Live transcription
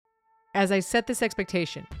As I set this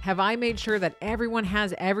expectation, have I made sure that everyone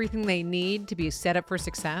has everything they need to be set up for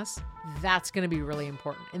success? That's going to be really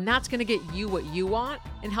important. And that's going to get you what you want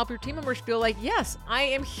and help your team members feel like, yes, I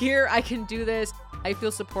am here. I can do this. I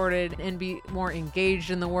feel supported and be more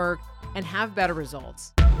engaged in the work and have better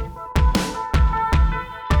results.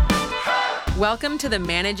 Welcome to the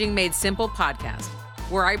Managing Made Simple podcast,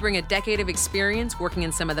 where I bring a decade of experience working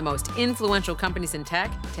in some of the most influential companies in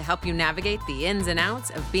tech to help you navigate the ins and outs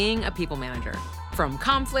of being a people manager. From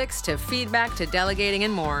conflicts to feedback to delegating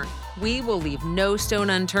and more, we will leave no stone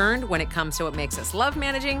unturned when it comes to what makes us love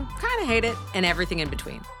managing, kind of hate it, and everything in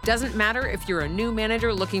between. Doesn't matter if you're a new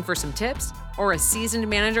manager looking for some tips or a seasoned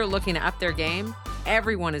manager looking to up their game,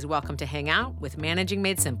 everyone is welcome to hang out with Managing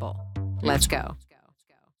Made Simple. Let's go.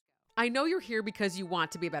 I know you're here because you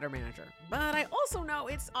want to be a better manager, but I also know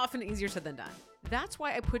it's often easier said than done. That's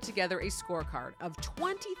why I put together a scorecard of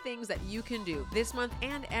 20 things that you can do this month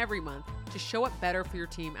and every month to show up better for your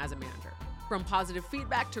team as a manager. From positive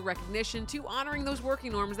feedback to recognition to honoring those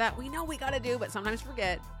working norms that we know we gotta do but sometimes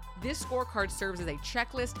forget, this scorecard serves as a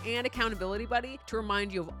checklist and accountability buddy to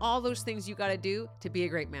remind you of all those things you gotta do to be a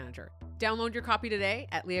great manager. Download your copy today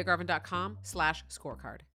at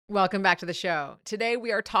leahgarvin.com/scorecard. Welcome back to the show. Today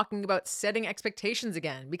we are talking about setting expectations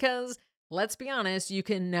again because, let's be honest, you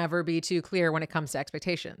can never be too clear when it comes to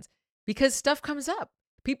expectations because stuff comes up.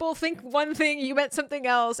 People think one thing, you meant something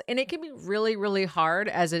else, and it can be really, really hard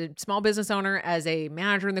as a small business owner, as a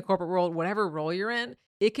manager in the corporate world, whatever role you're in.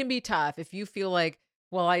 It can be tough if you feel like,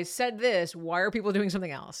 well, I said this, why are people doing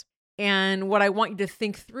something else? And what I want you to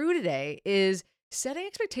think through today is setting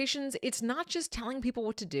expectations. It's not just telling people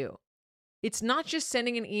what to do. It's not just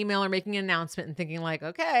sending an email or making an announcement and thinking like,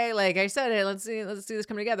 okay, like I said it, let's see this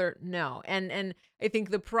come together. No. And I think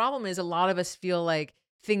the problem is a lot of us feel like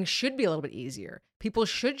things should be a little bit easier. People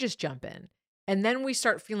should just jump in. And then we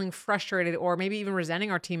start feeling frustrated or maybe even resenting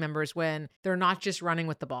our team members when they're not just running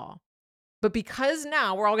with the ball. But because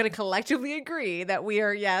now we're all going to collectively agree that we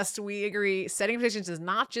agree setting expectations is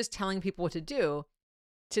not just telling people what to do.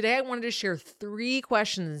 Today, I wanted to share 3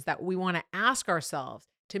 questions that we want to ask ourselves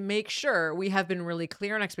to make sure we have been really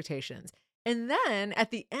clear on expectations. And then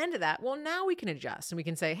at the end of that, well, now we can adjust and we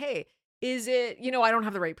can say, hey, is it, I don't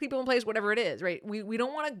have the right people in place, whatever it is, right? We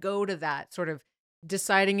don't want to go to that sort of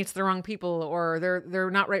deciding it's the wrong people or they're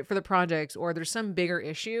not right for the projects or there's some bigger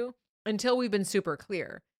issue until we've been super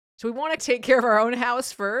clear. So we want to take care of our own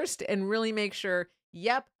house first and really make sure,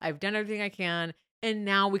 yep, I've done everything I can. And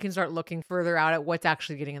now we can start looking further out at what's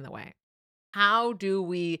actually getting in the way. How do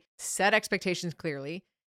we set expectations clearly?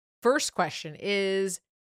 First question is,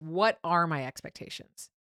 what are my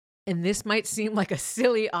expectations? And this might seem like a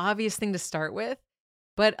silly, obvious thing to start with,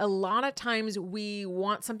 but a lot of times we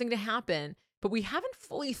want something to happen, but we haven't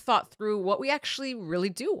fully thought through what we actually really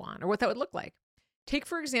do want or what that would look like. Take,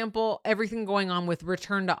 for example, everything going on with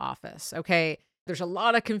return to office, okay? There's a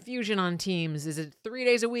lot of confusion on Teams. Is it 3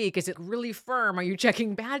 days a week? Is it really firm? Are you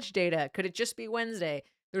checking badge data? Could it just be Wednesday?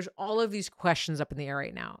 There's all of these questions up in the air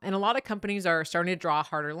right now. And a lot of companies are starting to draw a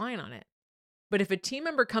harder line on it. But if a team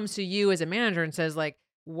member comes to you as a manager and says, like,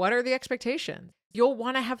 what are the expectations? You'll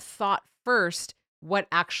want to have thought first, what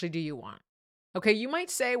actually do you want? Okay, you might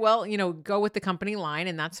say, well, go with the company line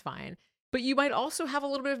and that's fine. But you might also have a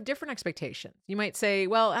little bit of different expectations. You might say,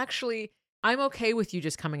 well, actually, I'm okay with you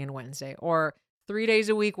just coming in Wednesday or 3 days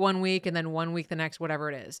a week, 1 week, and then 1 week the next, whatever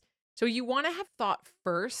it is. So you want to have thought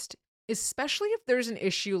first, especially if there's an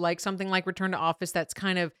issue like something like return to office that's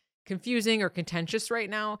kind of confusing or contentious right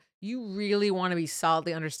now. You really want to be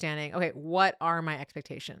solidly understanding, okay, what are my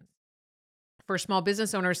expectations? For small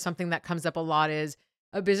business owners, something that comes up a lot is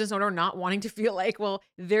a business owner not wanting to feel like, well,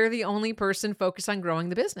 they're the only person focused on growing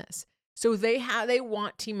the business. So they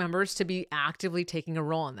want team members to be actively taking a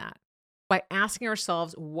role in that. By asking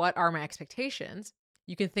ourselves, what are my expectations?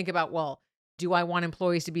 You can think about, well, do I want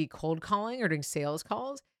employees to be cold calling or doing sales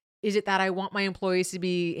calls? Is it that I want my employees to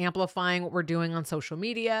be amplifying what we're doing on social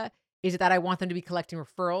media? Is it that I want them to be collecting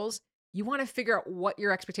referrals? You want to figure out what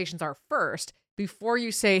your expectations are first before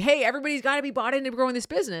you say, hey, everybody's got to be bought into growing this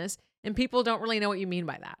business. And people don't really know what you mean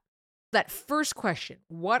by that. That first question,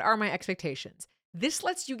 what are my expectations? This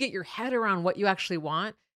lets you get your head around what you actually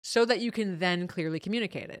want so that you can then clearly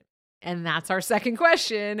communicate it. And that's our second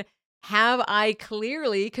question. Have I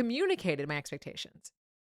clearly communicated my expectations?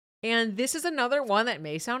 And this is another one that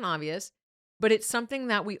may sound obvious, but it's something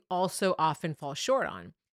that we also often fall short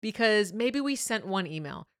on because maybe we sent one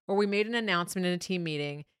email or we made an announcement in a team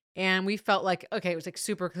meeting and we felt like, okay, it was like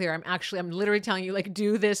super clear. I'm literally telling you, like,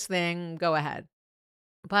 do this thing, go ahead.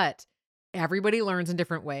 But everybody learns in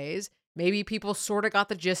different ways. Maybe people sort of got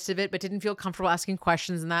the gist of it, but didn't feel comfortable asking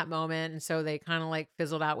questions in that moment. And so they kind of like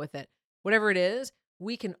fizzled out with it. Whatever it is,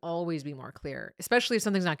 we can always be more clear, especially if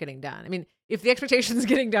something's not getting done. I mean, if the expectation is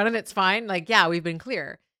getting done and it's fine, like, yeah, we've been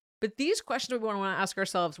clear. But these questions we want to ask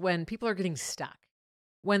ourselves when people are getting stuck,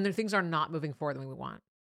 when their things are not moving forward the way we want.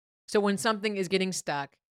 So when something is getting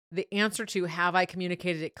stuck, the answer to have I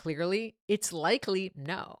communicated it clearly, it's likely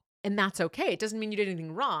no. And that's okay. It doesn't mean you did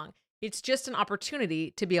anything wrong. It's just an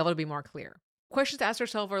opportunity to be able to be more clear. Questions to ask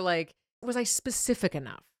ourselves are like, was I specific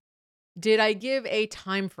enough? Did I give a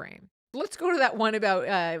time frame? Let's go to that one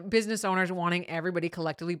about business owners wanting everybody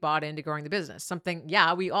collectively bought into growing the business. Something,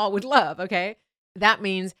 yeah, we all would love, okay? That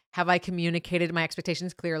means, have I communicated my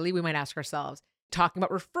expectations clearly? We might ask ourselves. Talking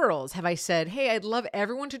about referrals, have I said, hey, I'd love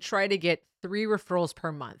everyone to try to get 3 referrals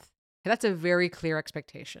per month? Okay, that's a very clear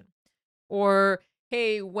expectation. Or,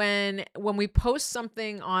 hey, when we post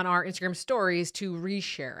something on our Instagram stories, to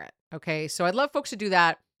reshare it, okay? So I'd love folks to do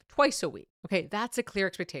that twice a week. Okay, that's a clear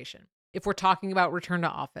expectation. If we're talking about return to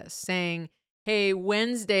office, saying, hey,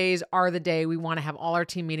 Wednesdays are the day we want to have all our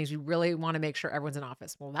team meetings. We really want to make sure everyone's in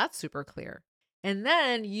office. Well, that's super clear. And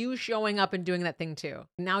then you showing up and doing that thing too.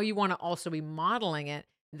 Now you want to also be modeling it.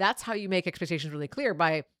 That's how you make expectations really clear,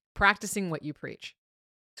 by practicing what you preach.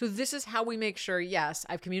 So this is how we make sure, yes,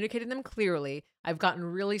 I've communicated them clearly. I've gotten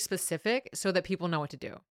really specific so that people know what to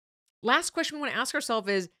do. Last question we want to ask ourselves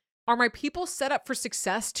is, are my people set up for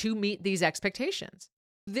success to meet these expectations?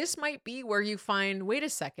 This might be where you find, wait a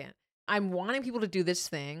second, I'm wanting people to do this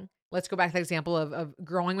thing. Let's go back to the example of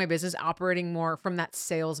growing my business, operating more from that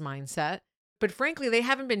sales mindset. But frankly, they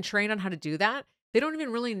haven't been trained on how to do that. They don't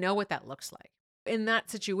even really know what that looks like. In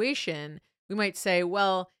that situation, we might say,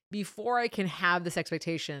 well, before I can have this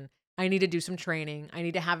expectation, I need to do some training. I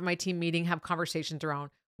need to have my team meeting, have conversations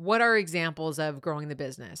around what are examples of growing the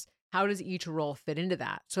business? How does each role fit into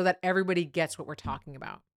that so that everybody gets what we're talking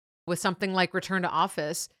about? With something like return to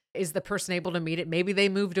office, is the person able to meet it? Maybe they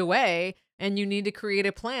moved away and you need to create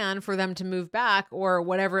a plan for them to move back, or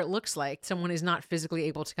whatever it looks like. Someone is not physically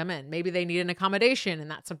able to come in. Maybe they need an accommodation, and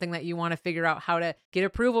that's something that you want to figure out how to get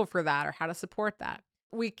approval for that or how to support that.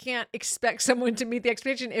 We can't expect someone to meet the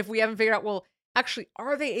expectation if we haven't figured out, well, actually,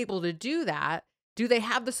 are they able to do that? Do they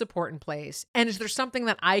have the support in place? And is there something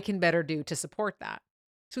that I can better do to support that?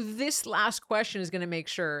 So this last question is going to make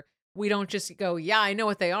sure we don't just go, yeah, I know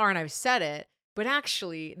what they are and I've said it, but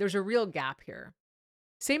actually there's a real gap here.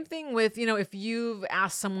 Same thing with, if you've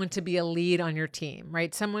asked someone to be a lead on your team,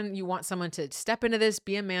 right? You want someone to step into this,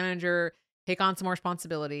 be a manager, take on some more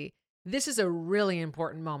responsibility. This is a really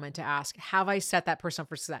important moment to ask, have I set that person up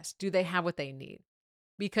for success? Do they have what they need?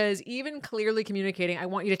 Because even clearly communicating, I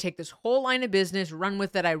want you to take this whole line of business, run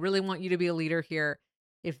with it. I really want you to be a leader here.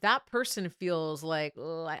 If that person feels like,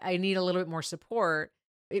 I need a little bit more support,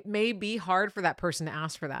 it may be hard for that person to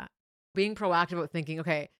ask for that. Being proactive about thinking,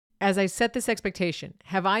 okay, as I set this expectation,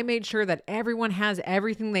 have I made sure that everyone has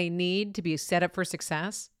everything they need to be set up for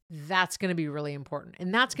success? That's going to be really important.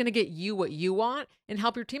 And that's going to get you what you want and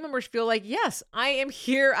help your team members feel like, yes, I am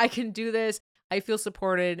here. I can do this. I feel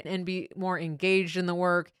supported, and be more engaged in the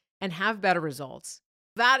work and have better results.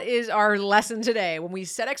 That is our lesson today. When we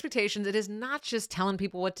set expectations, it is not just telling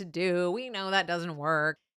people what to do. We know that doesn't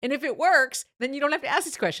work. And if it works, then you don't have to ask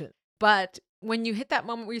these questions. But when you hit that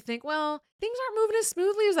moment where you think, well, things aren't moving as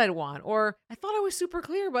smoothly as I'd want, or I thought I was super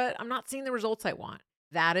clear, but I'm not seeing the results I want.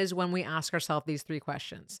 That is when we ask ourselves these 3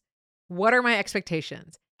 questions. What are my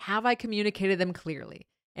expectations? Have I communicated them clearly?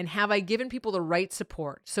 And have I given people the right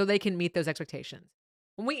support so they can meet those expectations?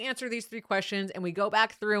 When we answer these 3 questions and we go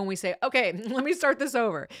back through and we say, okay, let me start this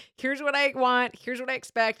over. Here's what I want. Here's what I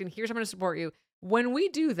expect. And here's how I'm going to support you. When we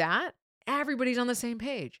do that, everybody's on the same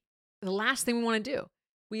page. The last thing we want to do,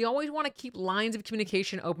 we always want to keep lines of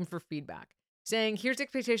communication open for feedback, saying, here's the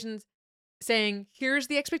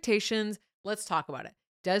expectations, let's talk about it.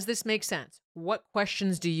 Does this make sense? What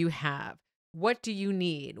questions do you have? What do you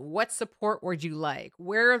need? What support would you like?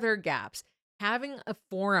 Where are there gaps? Having a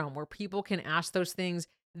forum where people can ask those things,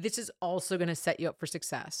 this is also going to set you up for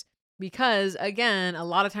success. Because again, a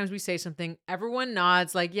lot of times we say something, everyone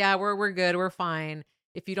nods like, yeah, we're good, we're fine.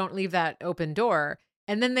 If you don't leave that open door.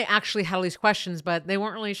 And then they actually had all these questions, but they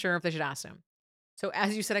weren't really sure if they should ask them. So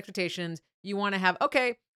as you set expectations, you want to have,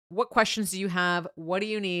 okay, what questions do you have? What do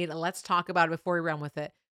you need? Let's talk about it before we run with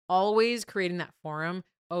it. Always creating that forum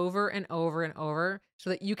over and over and over so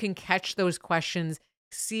that you can catch those questions,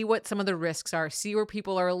 see what some of the risks are, see where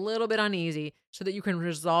people are a little bit uneasy so that you can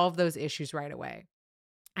resolve those issues right away.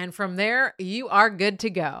 And from there, you are good to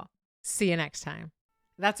go. See you next time.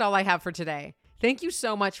 That's all I have for today. Thank you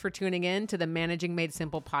so much for tuning in to the Managing Made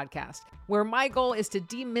Simple podcast, where my goal is to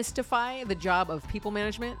demystify the job of people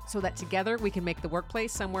management so that together we can make the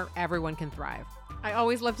workplace somewhere everyone can thrive. I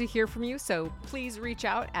always love to hear from you, so please reach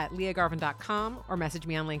out at leahgarvin.com or message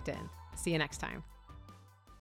me on LinkedIn. See you next time.